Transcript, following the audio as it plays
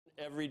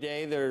Every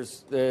day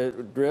there's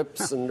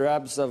drips and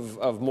drabs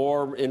of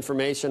more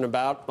information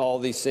about all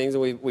these things.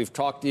 And we've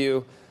talked to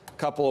you a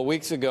couple of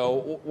weeks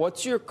ago.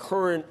 What's your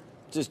current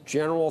just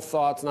general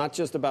thoughts, not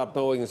just about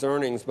Boeing's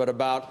earnings, but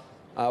about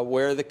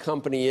where the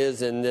company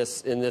is in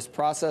this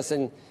process?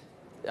 And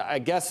I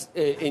guess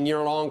in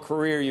your long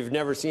career, you've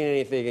never seen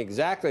anything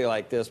exactly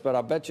like this, but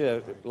I'll bet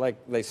you, like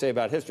they say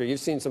about history, you've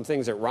seen some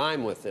things that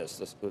rhyme with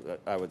this,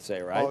 I would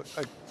say, right?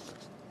 Well,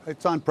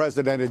 it's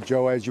unprecedented,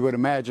 Joe, as you would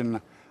imagine.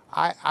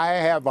 I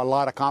have a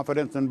lot of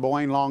confidence in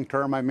Boeing long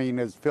term. I mean,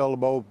 as Phil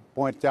LeBeau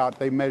points out,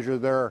 they measure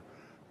their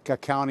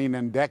accounting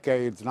in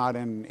decades, not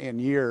in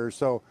years.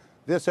 So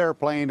this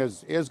airplane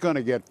is going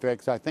to get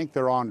fixed. I think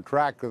they're on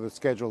track to the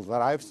schedules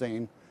that I've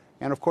seen.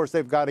 And of course,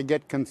 they've got to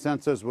get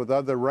consensus with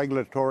other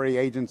regulatory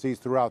agencies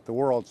throughout the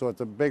world. So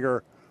it's a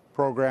bigger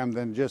program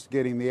than just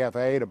getting the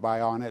FAA to buy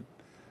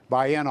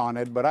in on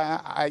it. But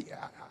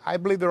I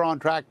believe they're on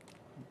track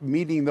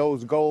meeting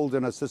those goals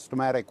in a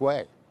systematic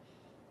way.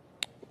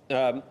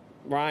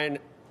 Ryan,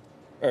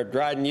 or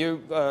Dryden,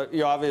 you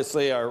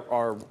obviously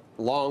are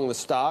long the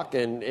stock,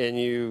 and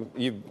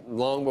you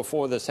long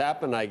before this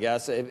happened, I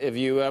guess. Have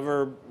you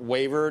ever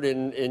wavered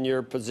in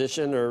your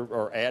position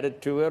or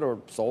added to it or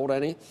sold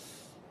any?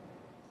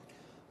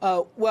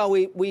 Well,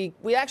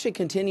 we actually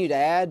continue to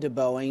add to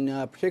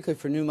Boeing, particularly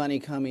for new money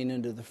coming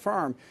into the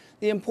firm.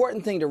 The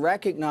important thing to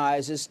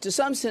recognize is, to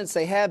some sense,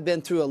 they have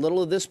been through a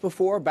little of this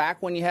before.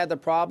 Back when you had the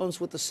problems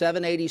with the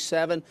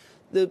 787,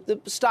 the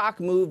stock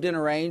moved in a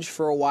range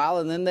for a while,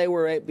 and then they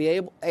were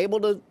able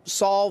to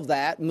solve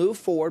that, move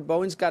forward.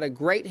 Boeing's got a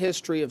great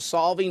history of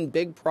solving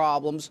big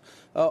problems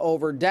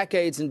over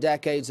decades and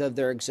decades of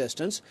their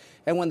existence.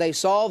 And when they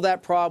solved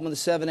that problem with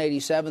the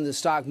 787, the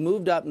stock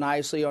moved up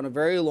nicely on a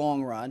very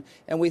long run.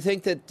 And we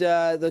think that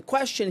the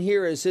question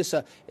here is this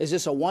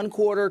a 1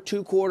 quarter,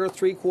 2 quarter,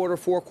 3 quarter,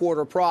 4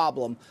 quarter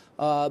problem?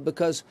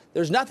 Because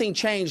there's nothing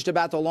changed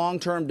about the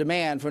long-term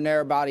demand for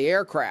narrow-body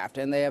aircraft,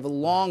 and they have a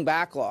long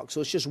backlog.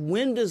 So it's just,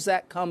 when does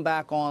that come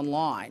back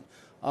online?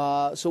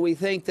 So we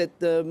think that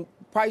the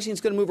pricing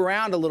is going to move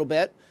around a little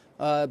bit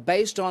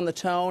based on the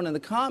tone and the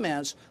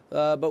comments,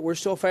 but we're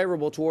still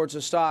favorable towards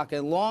the stock,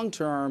 and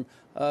long-term,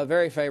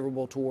 very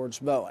favorable towards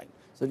Boeing.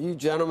 So do you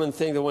gentlemen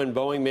think that when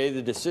Boeing made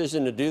the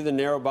decision to do the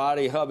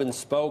narrow-body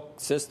hub-and-spoke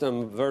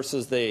system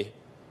versus the,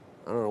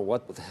 I don't know,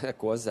 what the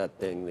heck was that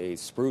thing, the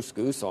spruce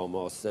goose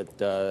almost,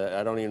 that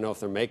I don't even know if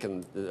they're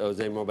making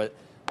those anymore, but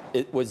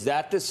was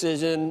that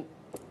decision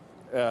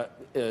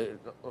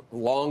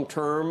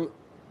long-term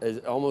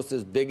almost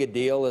as big a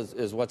deal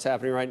as what's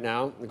happening right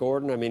now,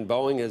 Gordon? I mean,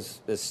 Boeing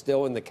is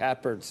still in the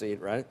catbird seat,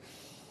 right?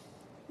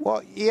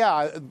 Well,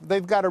 yeah,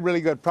 they've got a really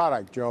good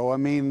product, Joe. I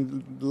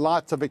mean,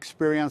 lots of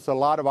experience, a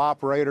lot of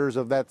operators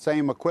of that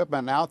same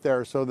equipment out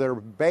there, so their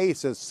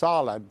base is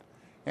solid.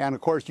 And, of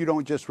course, you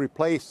don't just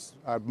replace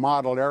a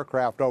model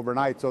aircraft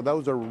overnight, so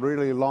those are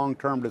really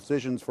long-term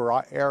decisions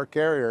for air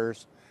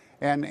carriers.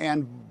 And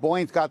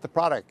Boeing's got the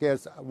product.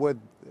 As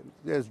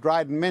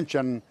Dryden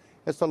mentioned,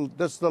 this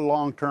is the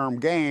long-term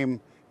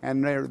game,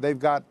 and they've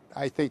got,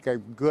 I think, a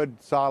good,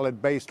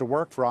 solid base to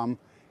work from.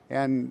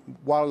 And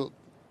while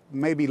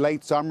maybe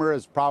late summer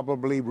is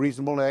probably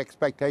reasonable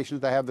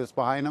expectations to have this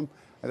behind them,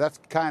 that's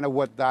kind of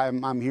what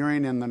I'm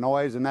hearing in the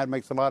noise, and that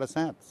makes a lot of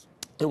sense.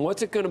 And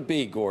what's it going to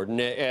be, Gordon,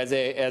 as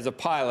a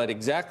pilot?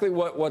 Exactly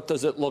what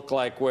does it look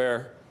like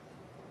where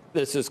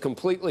this is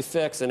completely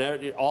fixed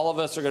and all of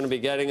us are going to be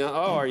getting,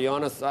 are you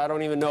on I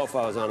don't even know if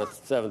I was on a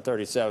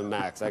 737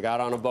 MAX. I got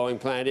on a Boeing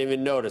plane. I didn't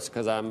even notice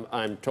because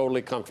I'm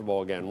totally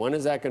comfortable again. When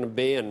is that going to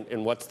be,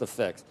 and what's the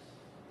fix?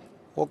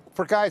 Well,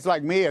 for guys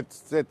like me,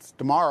 it's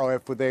tomorrow.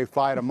 If they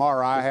fly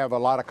tomorrow, I have a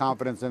lot of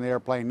confidence in the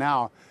airplane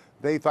now.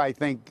 They've, I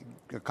think,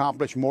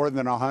 accomplished more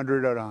than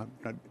 100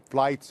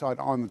 flights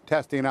on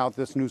testing out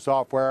this new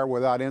software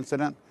without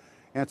incident.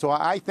 And so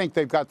I think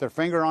they've got their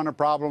finger on the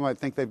problem. I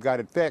think they've got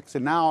it fixed.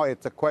 And now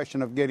it's a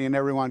question of getting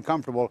everyone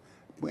comfortable,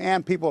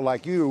 and people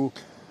like you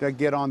to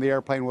get on the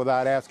airplane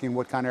without asking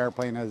what kind of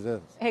airplane is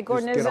this. Hey,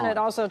 Gordon, isn't it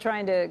also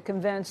trying to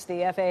convince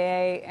the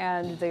FAA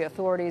and the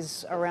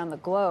authorities around the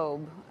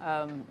globe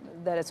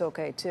that it's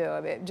okay, too?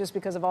 I mean, just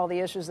because of all the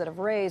issues that have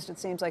raised, it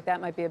seems like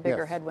that might be a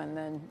bigger headwind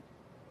than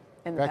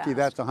in the Becky,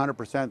 past. that's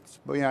 100%,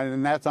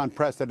 and that's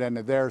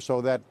unprecedented there,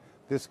 so that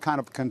this kind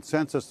of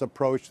consensus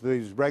approach to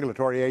these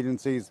regulatory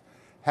agencies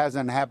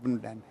hasn't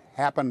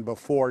happened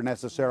before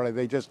necessarily.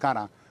 They just kind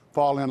of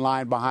fall in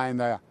line behind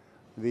the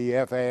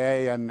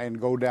FAA and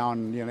go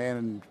down,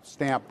 and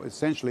stamp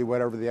essentially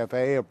whatever the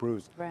FAA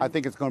approves. Right. I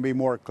think it's going to be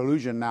more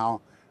collusion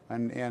now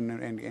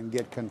and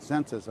get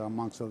consensus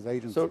amongst those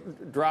agencies. So,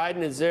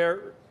 Dryden, is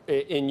there,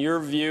 in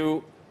your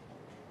view,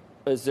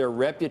 is there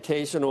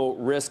reputational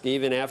risk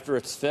even after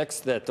it's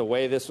fixed that the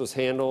way this was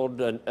handled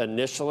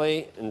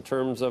initially, in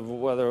terms of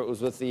whether it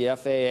was with the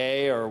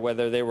FAA or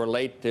whether they were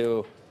late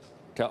to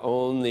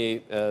own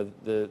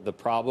the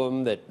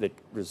problem that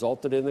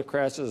resulted in the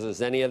crashes?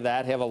 Does any of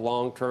that have a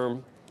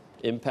long-term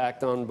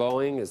impact on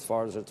Boeing as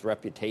far as its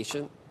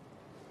reputation?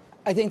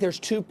 I think there's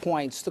 2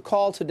 points. The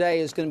call today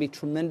is going to be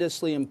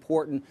tremendously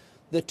important.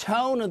 the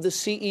tone of the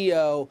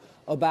CEO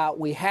about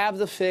we have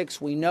the fix,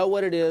 we know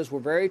what it is, we're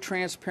very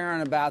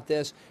transparent about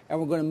this, and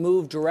we're going to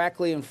move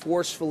directly and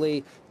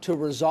forcefully to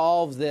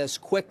resolve this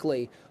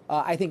quickly,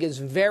 I think is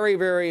very,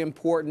 very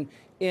important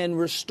in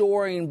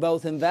restoring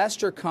both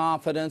investor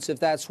confidence, if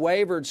that's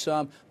wavered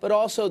some, but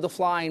also the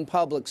flying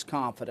public's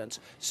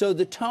confidence. So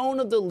the tone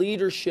of the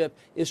leadership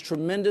is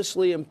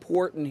tremendously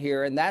important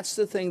here, and that's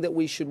the thing that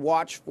we should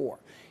watch for.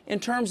 In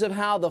terms of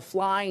how the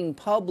flying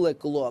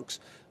public looks,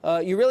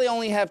 you really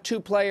only have two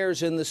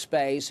players in the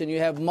space, and you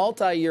have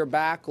multi-year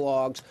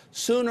backlogs.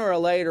 Sooner or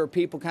later,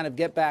 people kind of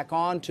get back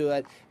onto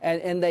it,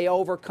 and they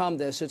overcome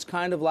this. It's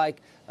kind of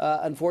like,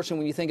 unfortunately,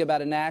 when you think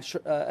about a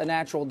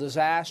natural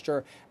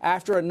disaster,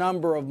 after a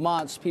number of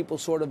months, people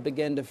sort of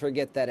begin to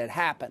forget that it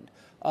happened.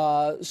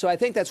 So I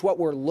think that's what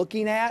we're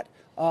looking at.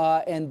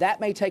 And that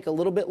may take a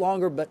little bit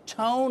longer, but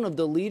tone of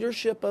the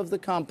leadership of the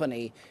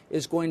company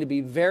is going to be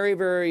very,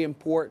 very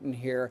important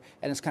here.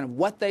 And it's kind of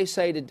what they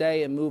say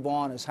today and move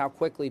on is how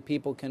quickly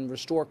people can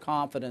restore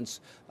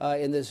confidence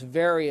in this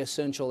very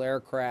essential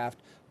aircraft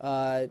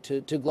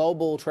to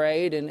global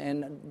trade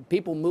and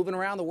people moving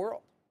around the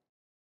world.